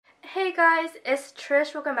Hey guys, it's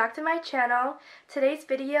Trish. Welcome back to my channel. Today's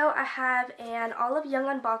video I have an Olive Young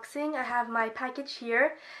unboxing. I have my package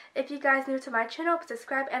here. If you guys are new to my channel, please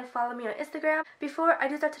subscribe and follow me on Instagram. Before I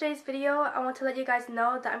do start today's video, I want to let you guys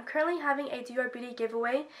know that I'm currently having a Do Your Beauty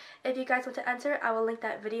giveaway. If you guys want to enter, I will link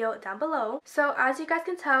that video down below. So as you guys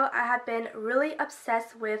can tell, I have been really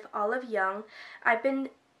obsessed with Olive Young. I've been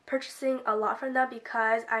purchasing a lot from them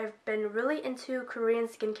because I've been really into Korean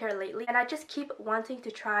skincare lately, and I just keep wanting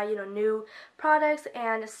to try new products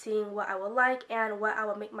and seeing what I will like and what I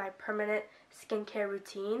will make my permanent skincare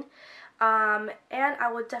routine. And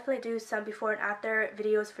I will definitely do some before and after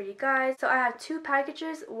videos for you guys. So I have two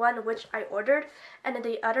packages, one which I ordered and then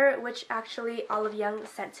the other which actually Olive Young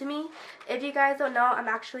sent to me. If you guys don't know, I'm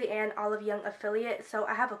actually an Olive Young affiliate, so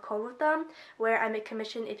I have a code with them where I make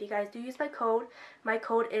commission if you guys do use my code. My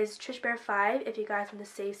code is TrishBear5 if you guys want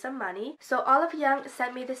to save some money. So Olive Young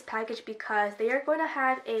sent me this package because they are going to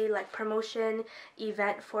have a promotion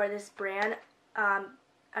event for this brand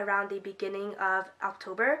around the beginning of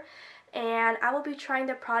October, and I will be trying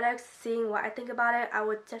the products, seeing what I think about it. I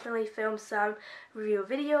would definitely film some review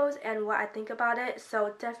videos and what I think about it,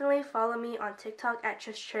 so definitely follow me on TikTok at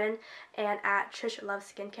TrishTrin and at Trish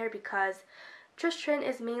Loves Skincare, because TrishTrin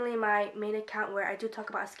is mainly my main account where I do talk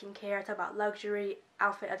about skincare, I talk about luxury,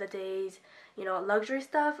 outfit of the days, luxury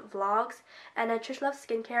stuff, vlogs. And then Trish Loves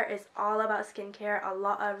Skincare is all about skincare, a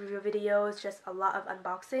lot of review videos, just a lot of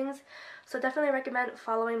unboxings. So definitely recommend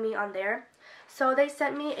following me on there. So they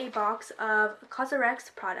sent me a box of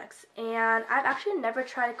COSRX products, and I've actually never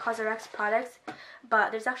tried COSRX products,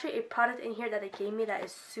 but there's actually a product in here that they gave me that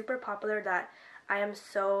is super popular that I am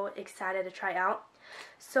so excited to try out.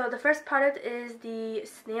 So the first product is the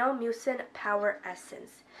Snail Mucin Power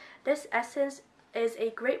Essence. This essence is a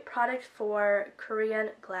great product for Korean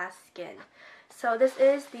glass skin. So this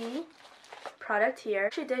is the product here. I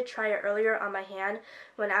actually did try it earlier on my hand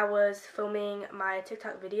when I was filming my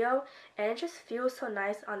TikTok video, and it just feels so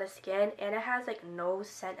nice on the skin, and it has no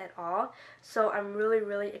scent at all. So I'm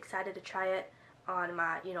really excited to try it on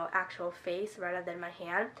my actual face rather than my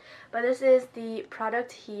hand. But this is the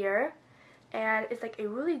product here, and it's a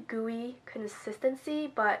really gooey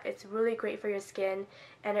consistency, but it's really great for your skin,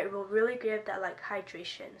 and it will really give that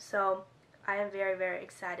hydration. So I am very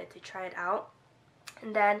excited to try it out.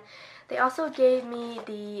 And then they also gave me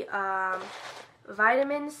the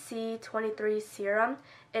vitamin C23 serum.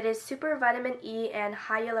 It is super vitamin E and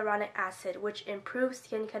hyaluronic acid, which improves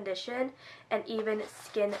skin condition and even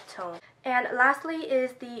skin tone. And lastly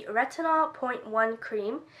is the retinol 0.1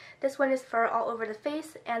 cream. This one is for all over the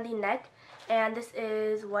face and the neck, and this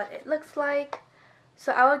is what it looks like.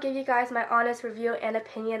 So I will give you guys my honest review and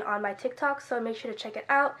opinion on my TikTok, so make sure to check it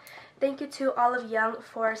out. Thank you to Olive Young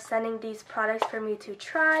for sending these products for me to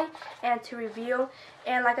try and to review.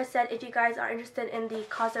 And like I said, if you guys are interested in the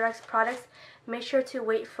COSRX products, make sure to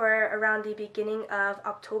wait for around the beginning of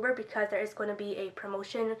October, because there is going to be a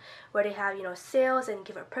promotion where they have sales and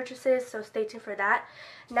gift purchases, so stay tuned for that.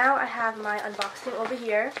 Now I have my unboxing over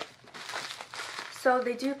here. So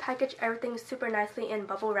they do package everything super nicely in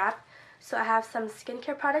bubble wrap. So I have some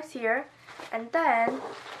skincare products here, and then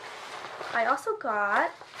I also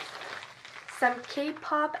got some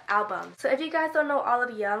K-pop albums. So if you guys don't know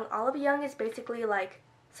Olive Young is basically like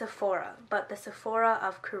Sephora, but the Sephora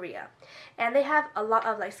of Korea. And they have a lot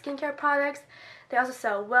of skincare products. They also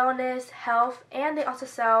sell wellness, health, and they also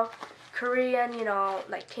sell Korean,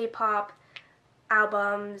 K-pop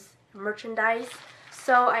albums, merchandise.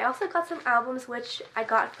 So I also got some albums which I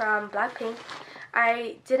got from Blackpink.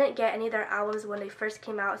 I didn't get any of their albums when they first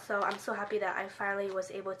came out, so I'm so happy that I finally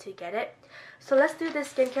was able to get it. So let's do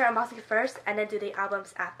this skincare unboxing first and then do the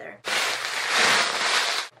albums after.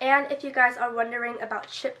 And if you guys are wondering about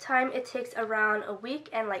ship time, it takes around a week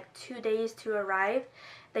and 2 days to arrive.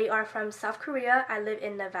 They are from South Korea. I live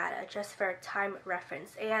in Nevada, just for time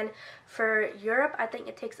reference. And for Europe, I think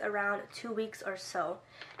it takes around 2 weeks or so.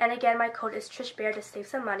 And again, my code is TrishBear to save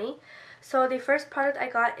some money. So the first product I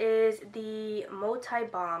got is the Kahi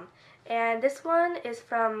Balm. And this one is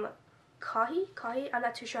from Kahi? I'm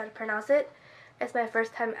not too sure how to pronounce it. It's my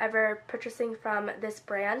first time ever purchasing from this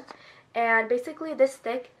brand. And basically this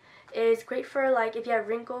stick is great for if you have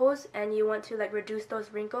wrinkles and you want to reduce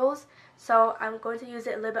those wrinkles. So I'm going to use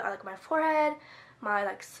it a little bit on my forehead, my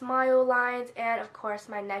smile lines, and of course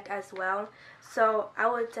my neck as well. So I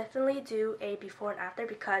would definitely do a before and after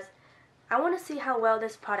because I want to see how well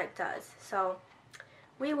this product does. So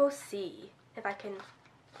we will see if I can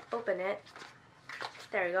open it.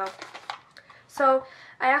 There we go. So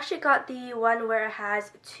I actually got the one where it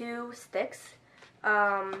has 2 sticks,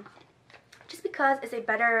 just because it's a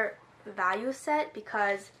better value set,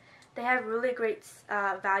 because They have really great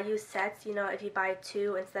value sets. You know, if you buy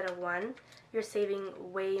 2 instead of 1, you're saving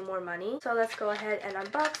way more money. So let's go ahead and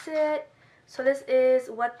unbox it. So this is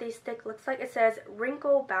what the stick looks like. It says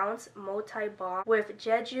Wrinkle Bounce Multi Balm with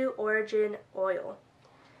Jeju Origin Oil.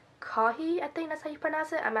 Kahi, I think that's how you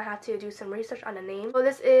pronounce it. I might have to do some research on the name. So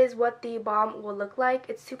this is what the balm will look like.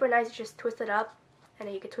 It's super nice. You just twist it up and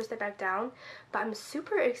then you can twist it back down. But I'm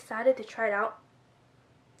super excited to try it out.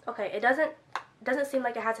 Okay, it doesn't seem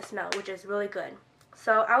like it has a smell, which is really good.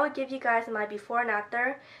 So I will give you guys my before and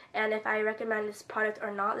after, and if I recommend this product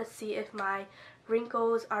or not. Let's see if my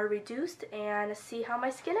wrinkles are reduced and see how my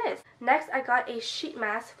skin is. Next, I got a sheet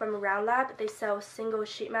mask from Round Lab. They sell single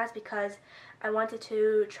sheet masks because I wanted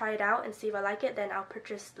to try it out and see if I like it. Then I'll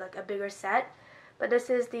purchase like a bigger set. But this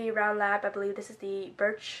is the Round Lab. I believe this is the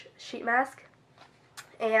Birch sheet mask,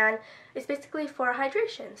 and it's basically for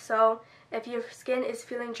hydration. So if your skin is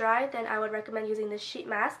feeling dry, then I would recommend using this sheet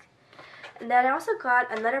mask. And then I also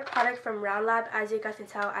got another product from Round Lab. As you guys can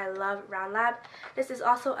tell, I love Round Lab. This is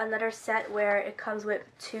also another set where it comes with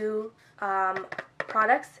 2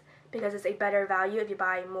 products because it's a better value if you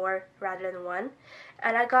buy more rather than 1.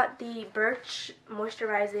 And I got the Birch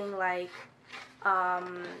Moisturizing like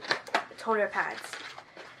toner pads.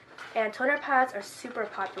 And toner pads are super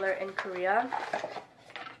popular in Korea.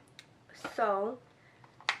 So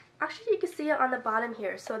actually, you can see it on the bottom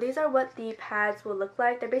here. So these are what the pads will look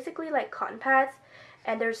like. They're basically like cotton pads,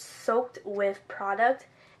 and they're soaked with product.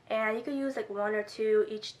 And you can use like 1 or 2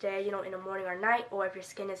 each day, you know, in the morning or night, or if your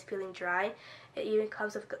skin is feeling dry. It even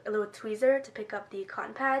comes with a little tweezer to pick up the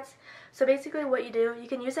cotton pads. So basically what you do, you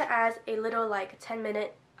can use it as a little like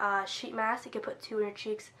 10-minute sheet mask. You can put 2 on your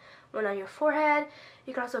cheeks, 1 on your forehead.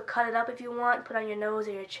 You can also cut it up if you want, put on your nose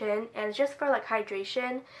or your chin. And it's just for like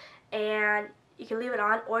hydration, and you can leave it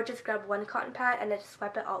on, or just grab 1 cotton pad and then just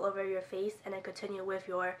swipe it all over your face and then continue with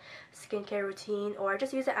your skincare routine, or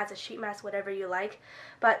just use it as a sheet mask, whatever you like.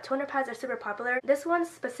 But toner pads are super popular. This one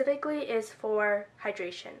specifically is for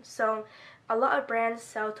hydration. So a lot of brands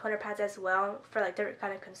sell toner pads as well for like different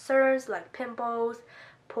kind of concerns like pimples,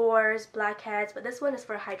 pores, blackheads, but this one is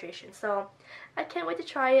for hydration. So I can't wait to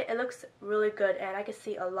try it. It looks really good, and I can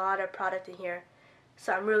see a lot of product in here.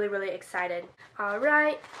 So I'm really excited.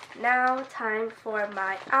 Alright, now time for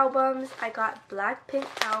my albums. I got Blackpink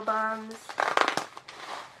albums.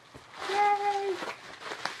 Yay!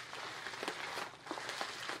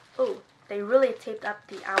 Oh, they really taped up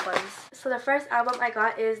the albums. So the first album I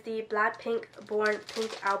got is the Blackpink Born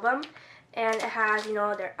Pink album. And it has, you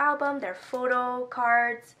know, their album, their photo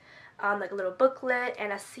cards, like a little booklet,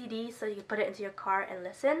 and a CD so you can put it into your car and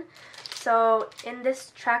listen. So in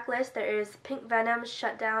this track list there is Pink Venom,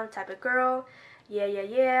 Shutdown, Type of Girl, Yeah Yeah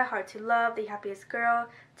Yeah, Hard to Love, The Happiest Girl,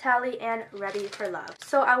 Tally, and Ready for Love.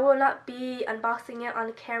 So I will not be unboxing it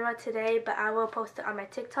on camera today, but I will post it on my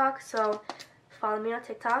TikTok, so follow me on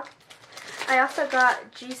TikTok. I also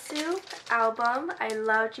got Jisoo album. I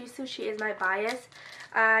love Jisoo, she is my bias.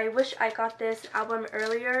 I wish I got this album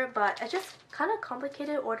earlier, but it's just kind of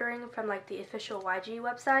complicated ordering from like the official YG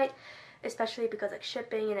website, especially because like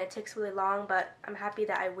shipping and it takes really long. But I'm happy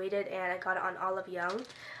that I waited and I got it on Olive Young.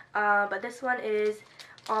 But this one is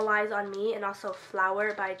All Eyes on Me and also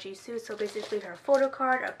Flower by Jisoo. So basically her photo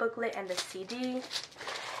card, a booklet, and the CD.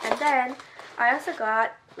 And then I also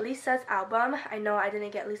got Lisa's album. I know I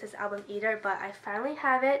didn't get Lisa's album either, but I finally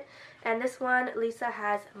have it. And this one, Lisa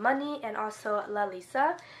has Money and also La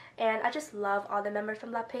Lisa. And I just love all the members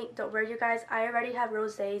from Blackpink. Don't worry you guys, I already have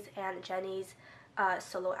Rosé's and Jennie's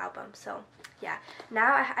solo album. So yeah,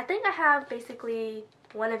 now I think I have basically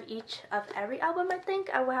one of each of every album. I think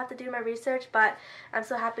I will have to do my research, but I'm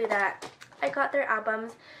so happy that I got their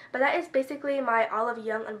albums. But that is basically my Olive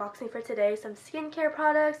Young unboxing for today. Some skincare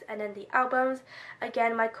products and then the albums.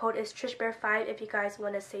 Again, my code is TrishBear5 if you guys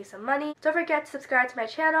want to save some money. Don't forget to subscribe to my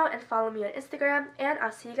channel and follow me on Instagram, and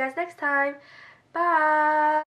I'll see you guys next time. Bye!